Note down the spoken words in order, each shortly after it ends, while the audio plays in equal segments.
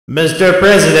Mr.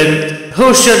 President,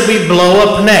 who should we blow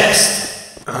up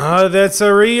next? That's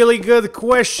a really good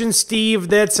question, Steve.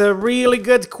 That's a really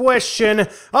good question.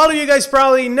 All of you guys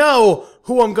probably know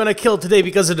who I'm gonna kill today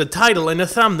because of the title and the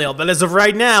thumbnail, but as of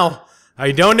right now,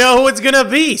 I don't know who it's gonna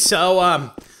be.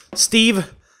 So,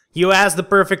 Steve, you asked the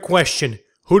perfect question.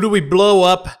 Who do we blow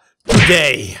up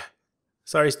today?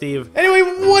 Sorry, Steve.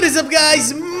 Anyway, what is up,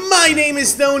 guys? My name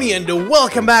is Tony, and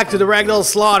welcome back to the Ragdoll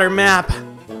Slaughter map.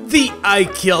 The I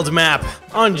Killed map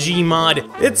on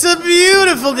Gmod. It's a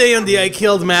beautiful day on the I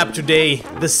Killed map today.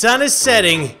 The sun is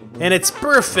setting, and it's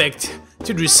perfect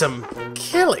to do some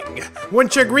killing.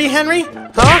 Wouldn't you agree, Henry?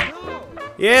 Huh?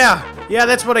 Yeah,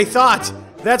 that's what I thought.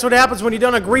 That's what happens when you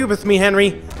don't agree with me,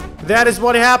 Henry. That is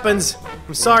what happens.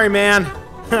 I'm sorry, man.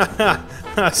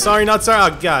 Sorry, not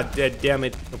sorry. Oh, god damn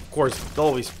it. Of course, it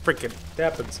always freaking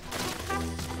happens.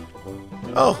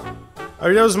 Oh,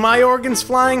 are those my organs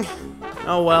flying?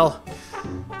 Oh well.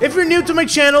 If you're new to my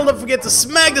channel, don't forget to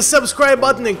smack the subscribe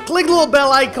button and click the little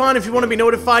bell icon if you want to be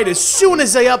notified as soon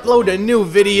as I upload a new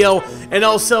video. And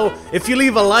also, if you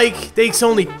leave a like, it takes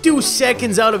only 2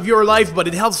 seconds out of your life, but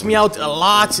it helps me out a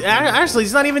lot. Actually,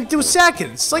 it's not even 2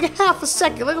 seconds. It's like a half a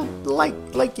second. Little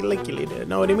like you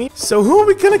know what I mean? So who are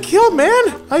we gonna kill, man?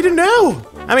 I don't know.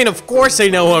 I mean, of course I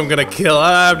know who I'm gonna kill.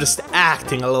 I'm just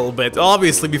acting a little bit.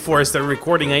 Obviously, before I started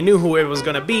recording, I knew who it was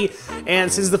gonna be.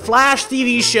 And since the Flash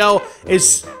TV show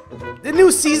is... the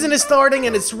new season is starting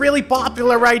and it's really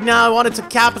popular right now, I wanted to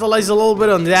capitalize a little bit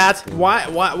on that.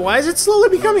 Why is it slowly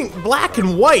becoming black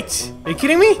and white? Are you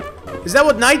kidding me? Is that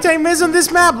what nighttime is on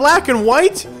this map? Black and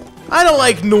white? I don't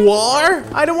like noir.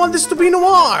 I don't want this to be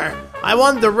noir. I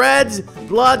want the red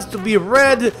blood to be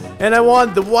red, and I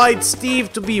want the white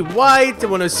Steve to be white,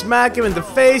 and when I smack him in the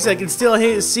face, I can still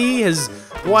see his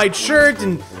white shirt,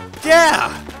 and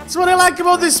yeah, that's what I like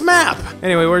about this map.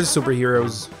 Anyway, where's the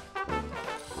superheroes?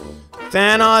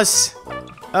 Thanos?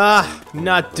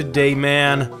 Not today,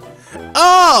 man.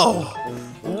 Oh!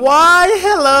 Why,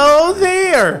 hello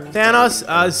there!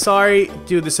 Thanos, sorry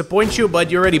to disappoint you, but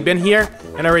you already been here,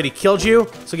 and I already killed you,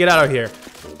 so get out of here.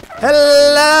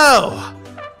 Hello!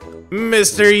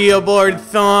 Mr. Eobard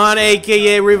Thawne,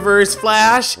 aka Reverse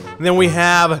Flash. And then we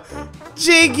have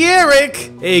Jay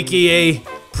Garrick, aka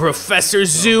Professor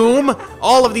Zoom.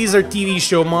 All of these are TV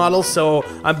show models, so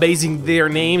I'm basing their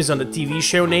names on the TV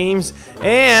show names.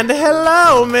 And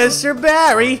hello, Mr.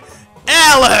 Barry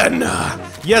Allen!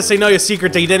 Yes, I know your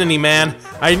secret identity, man.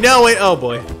 I know it. Oh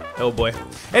boy. Oh boy.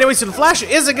 Anyway, so the Flash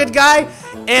is a good guy,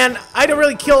 and I don't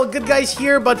really kill good guys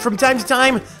here, but from time to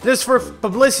time, just for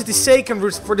publicity's sake and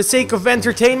for the sake of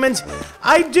entertainment,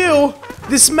 I do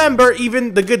dismember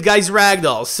even the good guys'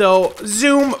 ragdolls. So,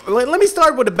 Zoom, let me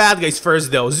start with the bad guys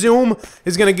first, though. Zoom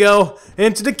is gonna go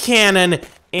into the cannon,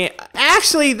 and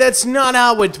actually, that's not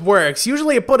how it works.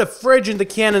 Usually I put a fridge in the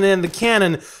cannon, and the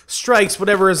cannon strikes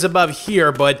whatever is above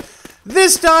here, but...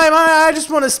 this time, I just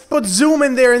want to put Zoom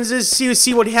in there and just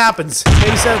see what happens.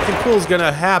 Maybe something cool is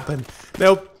gonna happen.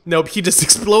 Nope, he just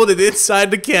exploded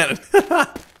inside the cannon.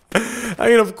 I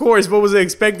mean, of course, what was I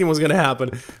expecting was gonna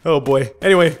happen? Oh boy.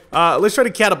 Anyway, let's try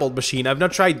the catapult machine. I've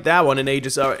not tried that one in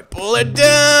ages. Alright, pull it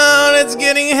down, it's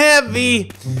getting heavy.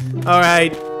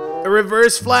 Alright, a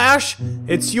Reverse Flash,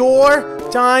 it's your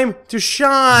time to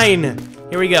shine.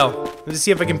 Here we go. Let's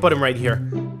see if I can put him right here.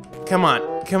 Come on,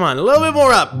 a little bit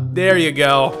more up. There you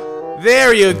go.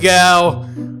 There you go.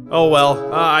 Oh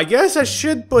well, I guess I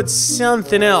should put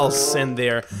something else in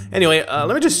there. Anyway,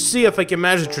 let me just see if I can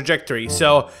measure the trajectory.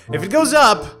 So, if it goes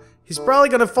up, he's probably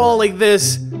gonna fall like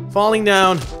this, falling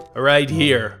down right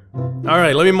here.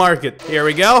 Alright, let me mark it. Here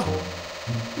we go.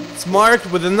 It's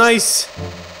marked with a nice,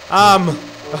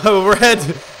 red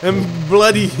and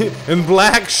bloody and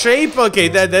black shape. Okay,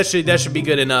 that should be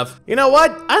good enough. You know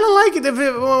what? I don't like it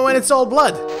when it's all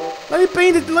blood. Let me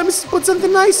paint it. Let me put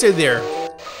something nicer there.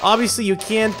 Obviously, you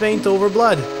can't paint over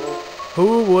blood.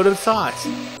 Who would have thought?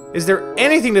 Is there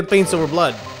anything that paints over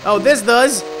blood? Oh, this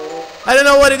does. I don't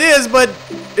know what it is, but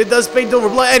it does paint over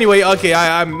blood. Anyway, okay,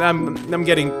 I'm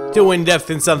getting too in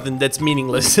depth in something that's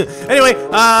meaningless. Anyway,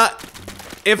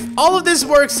 if all of this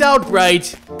works out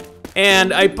right.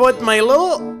 And I put my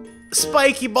little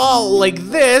spiky ball like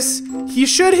this, he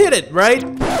should hit it, right?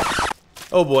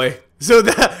 Oh boy. So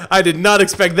that, I did not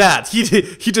expect that. He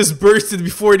just bursted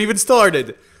before it even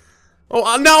started.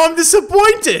 Oh, now I'm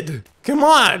disappointed. Come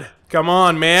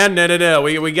on, man. No.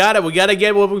 We gotta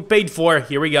get what we paid for.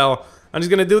 Here we go. I'm just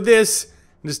gonna do this.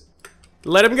 Just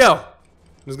let him go.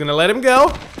 I'm just gonna let him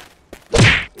go.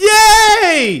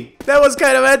 Yay! That was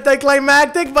kind of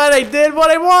anticlimactic, but I did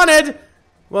what I wanted.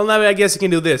 Well, now I guess I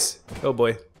can do this. Oh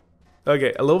boy.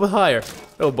 Okay, a little bit higher.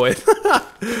 Oh boy.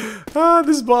 Ah,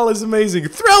 this ball is amazing.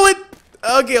 Throw it!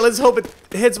 Okay, let's hope it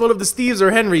hits one of the Steves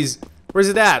or Henrys. Where's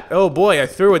it at? Oh boy, I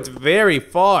threw it very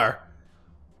far.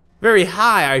 Very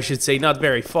high, I should say, not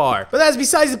very far. But that's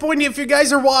besides the point. If you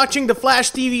guys are watching the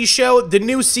Flash TV show, the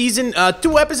new season,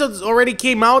 2 episodes already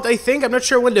came out, I think. I'm not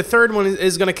sure when the 3rd one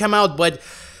is gonna come out, but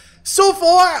so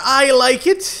far, I like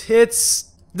it.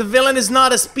 The villain is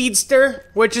not a speedster,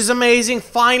 which is amazing.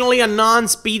 Finally, a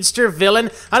non-speedster villain.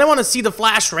 I don't want to see the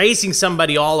Flash racing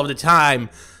somebody all of the time.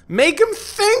 Make him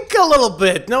think a little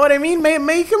bit, know what I mean?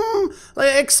 Make him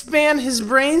like, expand his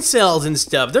brain cells and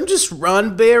stuff. Don't just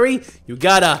run, Barry. You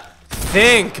gotta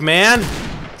think, man.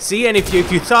 See, and if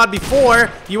you thought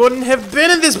before, you wouldn't have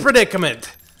been in this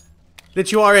predicament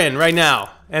that you are in right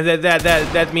now. And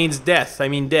that means death. I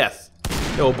mean death.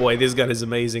 Oh boy, this gun is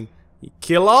amazing. You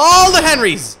kill all the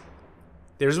Henrys.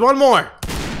 There's one more.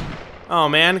 Oh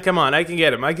man, come on, I can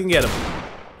get him. I can get him.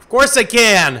 Of course I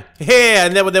can. Yeah,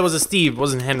 and that was a Steve,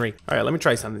 wasn't Henry. All right, let me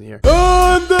try something here.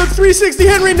 And the 360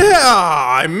 Henry in the head.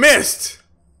 Ah, I missed.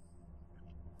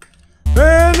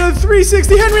 And the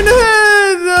 360 Henry in the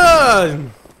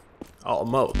head.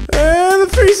 Almost. And the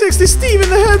 360 Steve in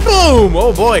the head. Boom.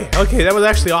 Oh boy. Okay, that was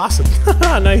actually awesome.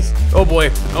 Nice. Oh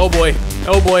boy. Oh boy.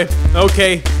 Oh boy.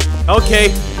 Okay. Okay.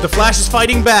 The Flash is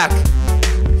fighting back.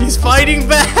 He's fighting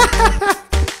back.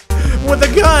 With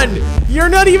a gun! You're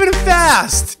not even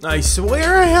fast! I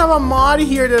swear I have a mod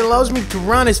here that allows me to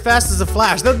run as fast as the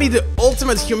Flash. That'd be the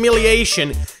ultimate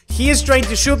humiliation. He is trying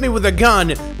to shoot me with a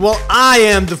gun while I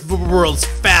am the world's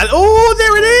fast. Oh,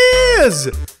 there it is!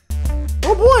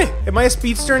 Oh boy, am I a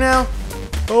speedster now?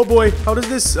 Oh boy, how does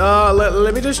this,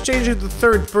 let me just change it to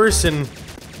 3rd person.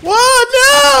 What?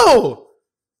 No!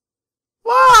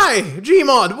 Why?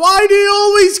 Gmod, why do you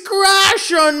always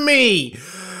crash on me?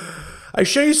 I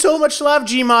show you so much love,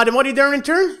 Gmod, and what do you do in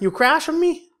return? You crash on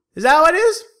me? Is that how it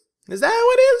is? Is that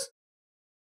how it is?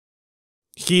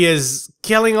 He is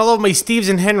killing all of my Steves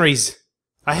and Henrys.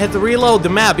 I had to reload the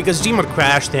map because Gmod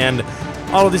crashed and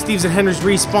all of the Steves and Henrys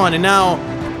respawned, and now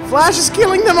Flash is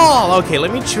killing them all. Okay,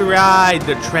 let me try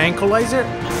the tranquilizer.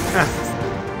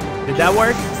 Did that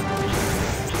work?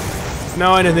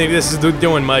 No, I don't think this is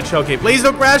doing much. Okay, please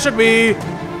don't crash on me.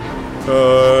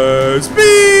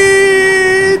 Speed!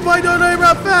 Why don't I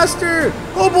run faster?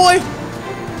 Oh boy!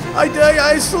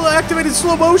 I still activated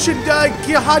slow motion.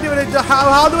 How do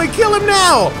I kill him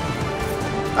now?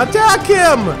 Attack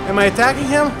him! Am I attacking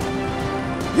him?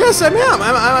 Yes, I am.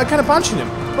 I'm kind of punching him.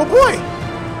 Oh boy!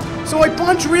 So I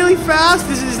punch really fast?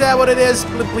 Is that what it is?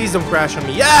 Please don't crash on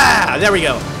me. Yeah! There we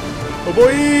go. Oh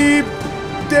boy!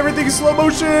 Everything is slow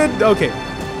motion. Okay.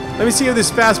 Let me see if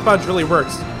this fast punch really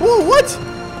works. Oh, what?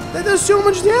 That does so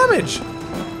much damage.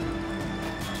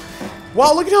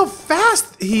 Wow, look at how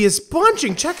fast he is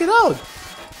punching. Check it out.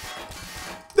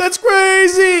 That's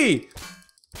crazy.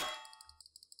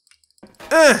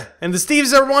 And the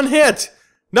Steves are 1 hit.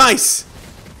 Nice.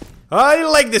 I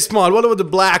like this mod. What about the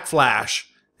Black Flash?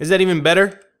 Is that even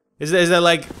better? Is that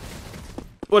like...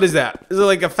 What is that? Is it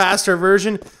like a faster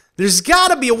version? There's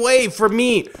gotta be a way for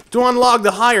me to unlock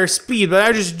the higher speed, but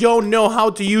I just don't know how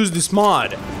to use this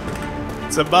mod.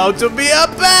 It's about to be a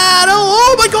battle!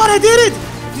 Oh my god, I did it!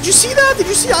 Did you see that? Did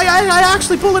you see? I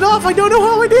actually pulled it off. I don't know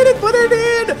how I did it, but I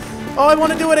did! Oh, I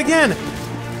want to do it again.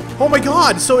 Oh my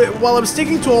god, so while I'm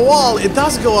sticking to a wall, it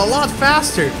does go a lot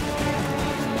faster.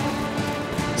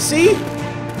 See?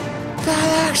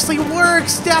 That actually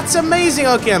works! That's amazing!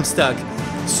 Okay, I'm stuck.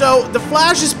 So, the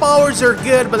Flash's powers are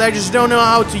good, but I just don't know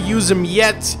how to use them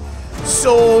yet.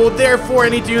 So, therefore, I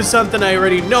need to use something I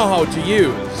already know how to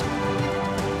use.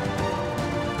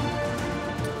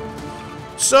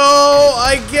 So,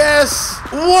 I guess...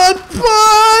 One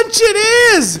punch it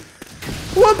is!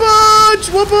 One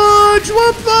punch! One punch!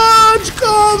 One punch!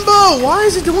 Combo! Why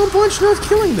is it the one punch not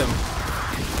killing them?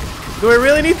 Do I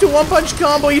really need to one punch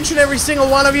combo each and every single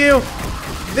one of you?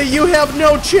 That you have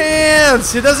no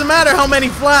chance! It doesn't matter how many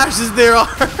flashes there are!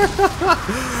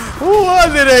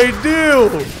 What did I do?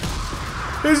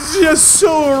 It's just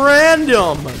so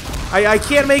random! I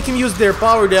can't make him use their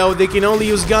power though, they can only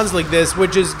use guns like this,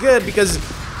 which is good because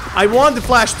I want the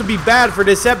Flash to be bad for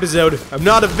this episode. I'm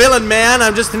not a villain, man,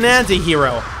 I'm just an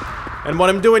anti-hero. And what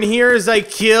I'm doing here is I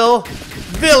kill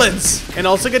villains, and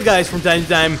also good guys from time to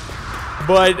time.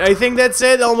 But I think that's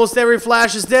it, almost every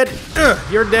Flash is dead.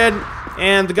 You're dead.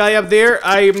 And the guy up there,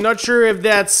 I'm not sure if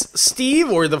that's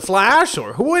Steve or the Flash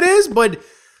or who it is, but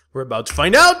we're about to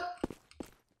find out.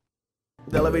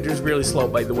 The elevator's really slow,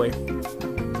 by the way.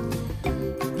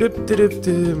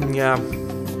 Yeah,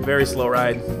 very slow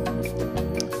ride.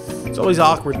 It's always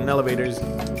awkward in elevators.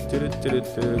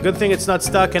 Good thing it's not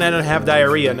stuck and I don't have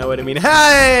diarrhea, know what I mean?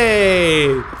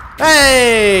 Hey!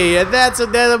 Hey!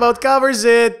 That about covers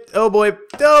it. Oh boy.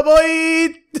 Oh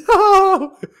boy!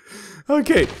 Oh!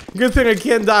 Okay, good thing I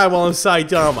can't die while I'm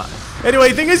Saitama. Anyway,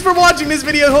 thank you guys for watching this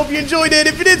video. Hope you enjoyed it.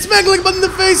 If you did, smack the like button in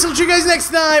the face. I'll see you guys next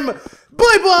time.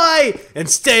 Bye-bye! And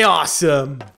stay awesome!